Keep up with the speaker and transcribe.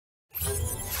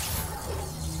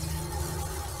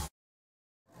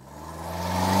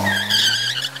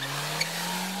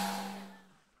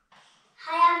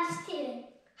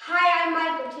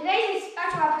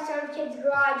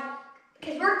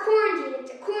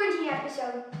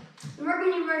We're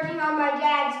going to be working on my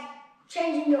dad's,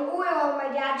 changing the oil on my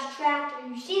dad's tractor.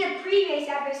 You've seen a previous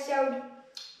episode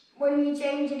when we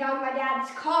changed it on my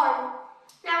dad's car.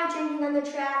 Now we're changing on the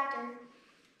tractor.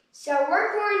 So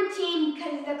we're quarantined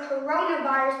because of the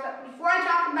coronavirus, but before I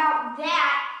talk about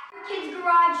that, Kids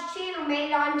Garage channel made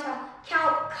it on to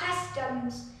Count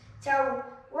Customs. So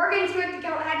we're going to see what the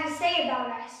Count had to say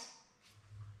about us.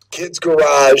 Kids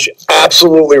Garage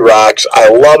absolutely rocks. I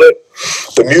love it.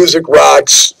 The music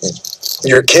rocks.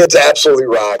 Your kids absolutely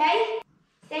rock. Okay?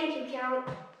 Thank you, Count.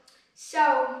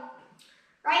 So,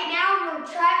 right now we're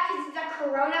trapped because of the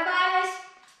coronavirus.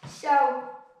 So,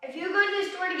 if you go to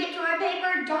the store to get toilet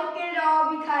paper, don't get it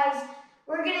all because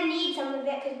we're going to need some of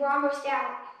it because we're almost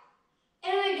out.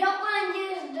 And we don't want to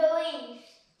use the leaves.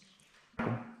 Go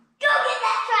get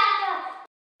that tractor!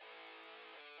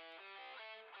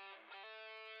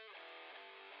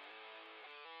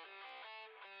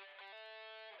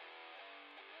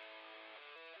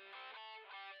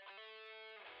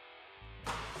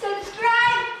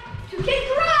 Subscribe to Kids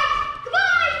Garage!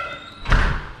 Goodbye!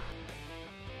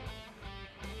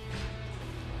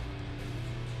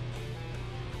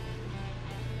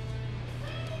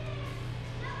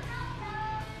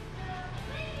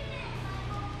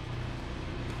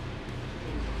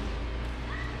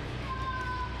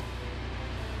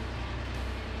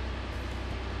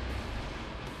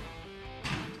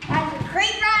 That's a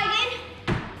great ride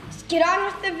in. Let's get on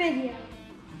with the video.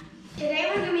 Today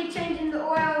we're going to be changing the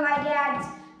oil on my dad's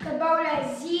Kubota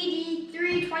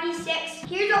ZD326.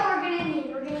 Here's what we're going to need.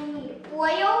 We're going to need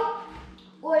oil,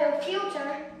 oil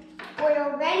filter,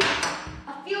 oil wrench, a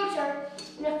filter,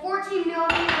 and a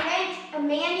 14mm wrench, a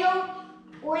manual,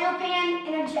 oil pan,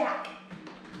 and a jack.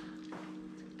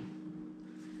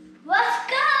 Let's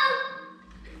go!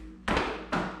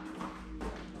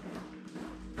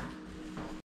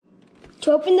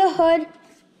 To open the hood,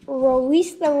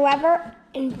 release the lever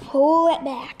and pull it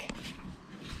back.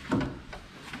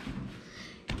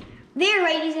 There,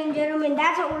 ladies and gentlemen,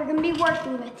 that's what we're going to be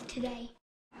working with today.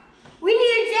 We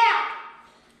need a jack.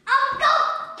 I'll go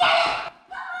get it.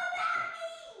 Follow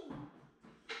me.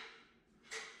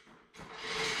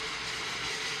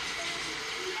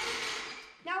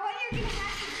 Now what you're going to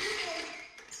have to do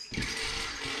is you're going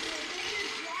to get your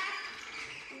jack,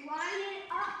 line it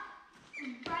up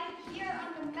right here on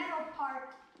the metal part.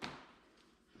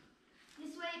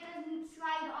 This way it doesn't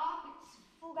slide off, it's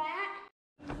flat.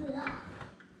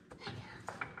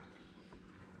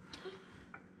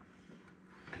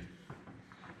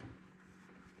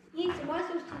 Yes, I'm not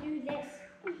supposed to do this.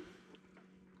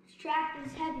 This tractor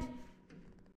is heavy.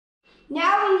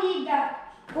 Now we need the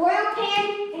oil pan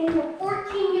and the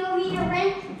 14mm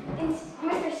wrench, and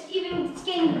Mr. Steven's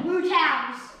getting the blue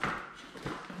towels.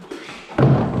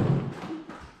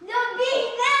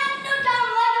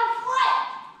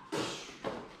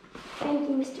 Thank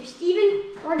you, Mr. Steven.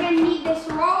 We're going to need this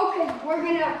roll because we're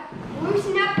going to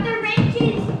loosen up the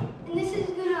wrenches, and this is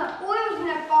going to, oil's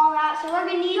going to fall out, so we're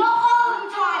going to need blue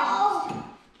towels.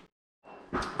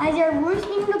 As you're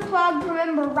loosening the plug,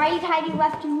 remember righty, tighty,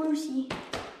 lefty, loosey.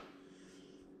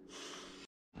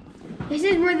 This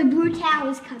is where the blue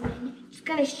towels come in. It's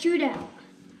going to shoot out.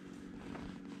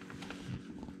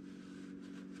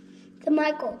 To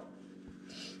Michael.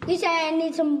 You said I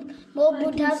need some more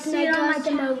blue towels and I tossed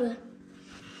them over.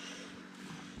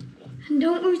 And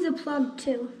don't lose the plug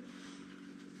too.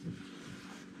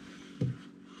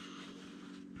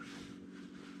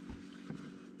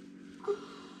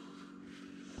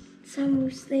 Some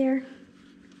loose there.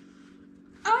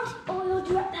 Oh, oil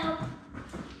drop out.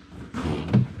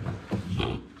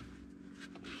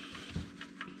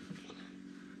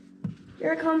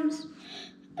 Here it comes.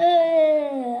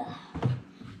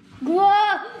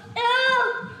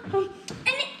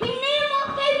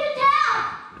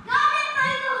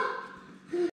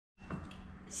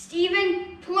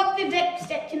 Steven, pull up the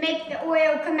dipstick to make the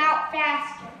oil come out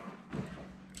faster.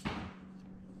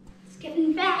 It's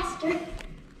getting faster.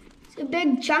 It's a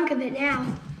big chunk of it now.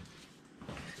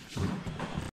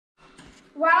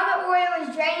 While the oil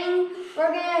is draining,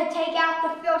 we're going to take out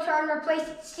the filter and replace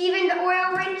it. Steven, the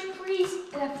oil wrench, please,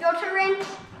 and the filter wrench.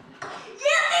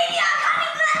 Yeah, baby, I'm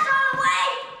coming, glass on the way.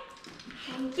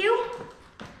 Thank you.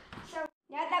 So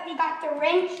now that we got the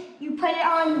wrench, you put it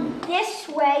on this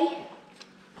way.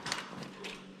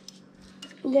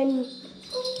 And then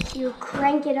you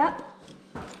crank it up.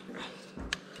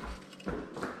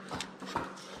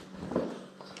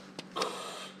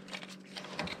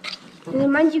 And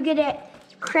then once you get it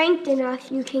cranked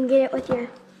enough, you can get it with your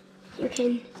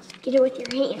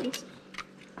hands.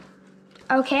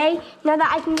 Okay, now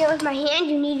that I can get it with my hand,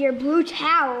 you need your blue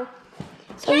towel.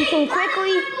 So you can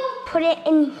quickly put it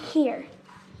in here.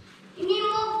 You need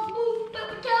more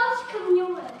paper towels coming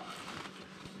your way.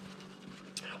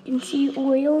 You can see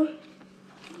oil.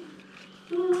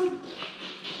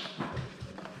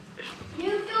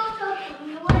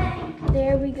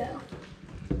 There we go.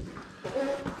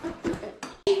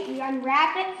 You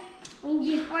unwrap it.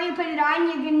 Before you put it on,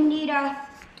 you're gonna need to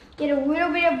get a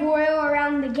little bit of oil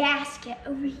around the gasket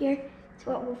over here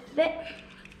so it will fit.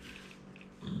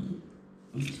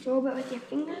 Just rub it with your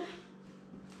finger.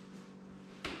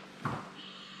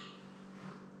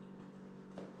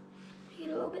 Get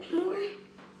a little bit more.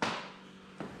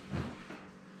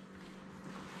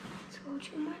 It's a little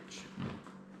too much.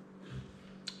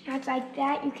 Now it's like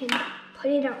that, you can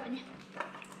put it on.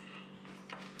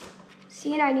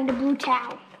 See, and I need a blue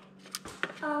towel.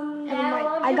 Never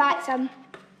mind, I got some.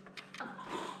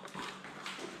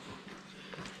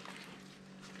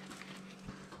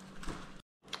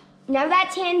 Now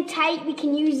that's hand tight, we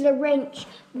can use the wrench.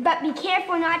 But be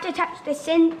careful not to touch the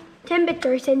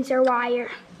temperature sensor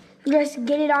wire. Just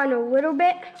get it on a little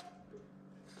bit.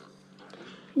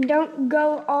 Don't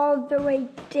go all the way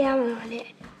down on it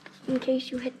in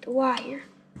case you hit the wire.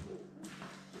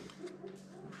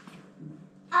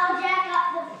 I'll jack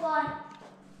up the front.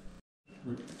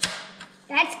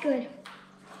 That's good.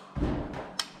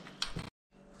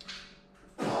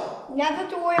 Now that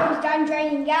the oil is done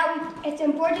draining out, it's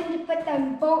important to put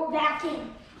the bolt back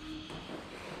in.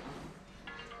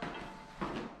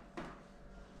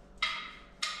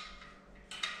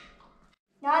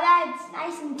 Now that it's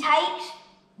nice and tight,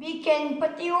 we can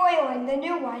put the oil in, the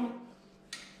new one.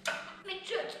 Make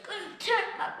sure it's good and turn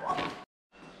that one.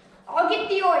 I'll get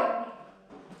the oil.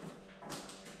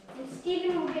 And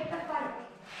Steven will get the funnel.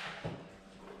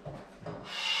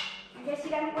 I guess he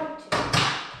doesn't want to.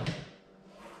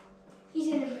 He's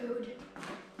in the mood.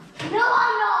 No,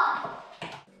 I'm not.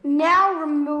 Now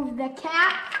remove the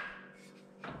cap.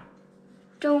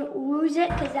 Don't lose it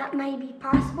because that might be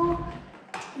possible.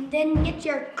 And then get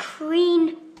your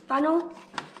clean funnel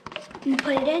and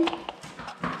put it in.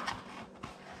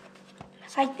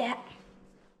 Just like that.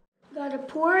 Gotta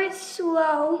pour it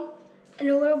slow and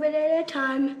a little bit at a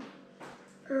time,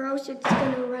 or else it's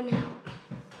gonna run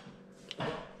out.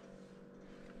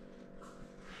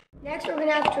 Next, we're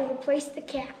gonna have to replace the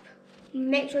cap.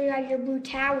 Make sure you have your blue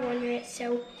towel under it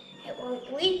so it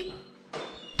won't leak.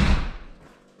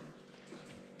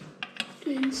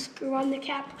 And screw on the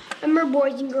cap. Remember,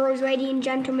 boys and girls, ladies and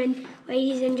gentlemen,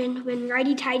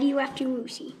 righty-tighty,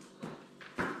 lefty-loosey.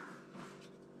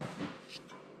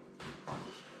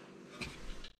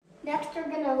 Next, we're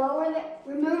gonna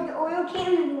remove the oil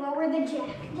can and lower the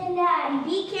jack. And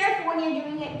be careful when you're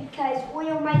doing it because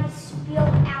oil might spill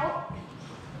out.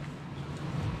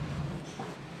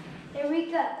 There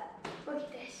we go. Look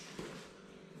at this.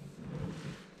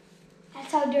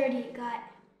 That's how dirty it got.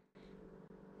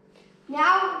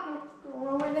 Now,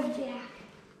 lower the jack.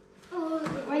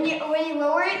 When you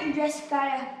lower it, you just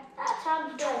gotta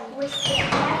twist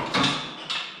it back.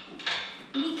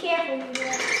 Be careful,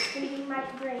 because you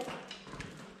might break.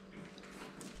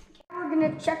 Now we're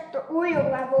gonna check the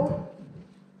oil level.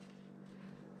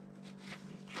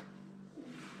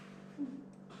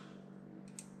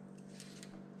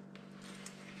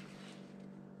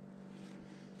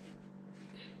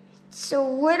 It's a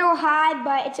little high,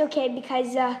 but it's okay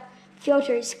because the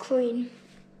filter is clean.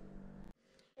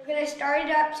 We're gonna start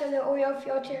it up so the oil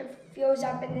filter fills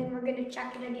up, and then we're gonna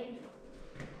check it again.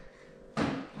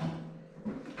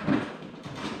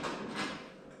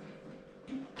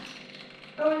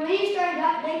 But when you start it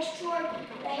up, make sure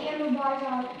the handlebars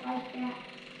are like that.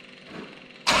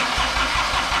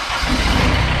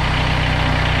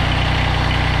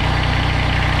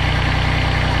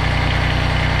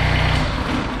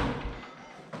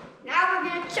 Now we're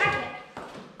gonna check it.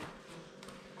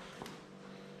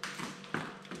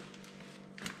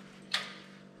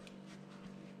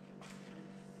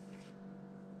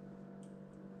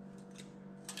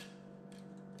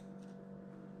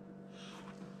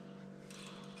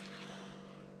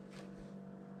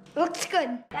 Looks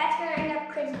good. That's gonna end up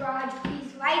Chris' Garage.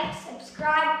 Please like,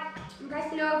 subscribe, and press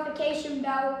the notification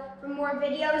bell for more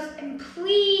videos. And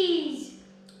please,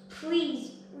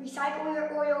 please recycle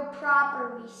your oil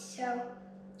properly. So,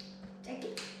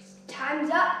 time's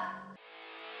up.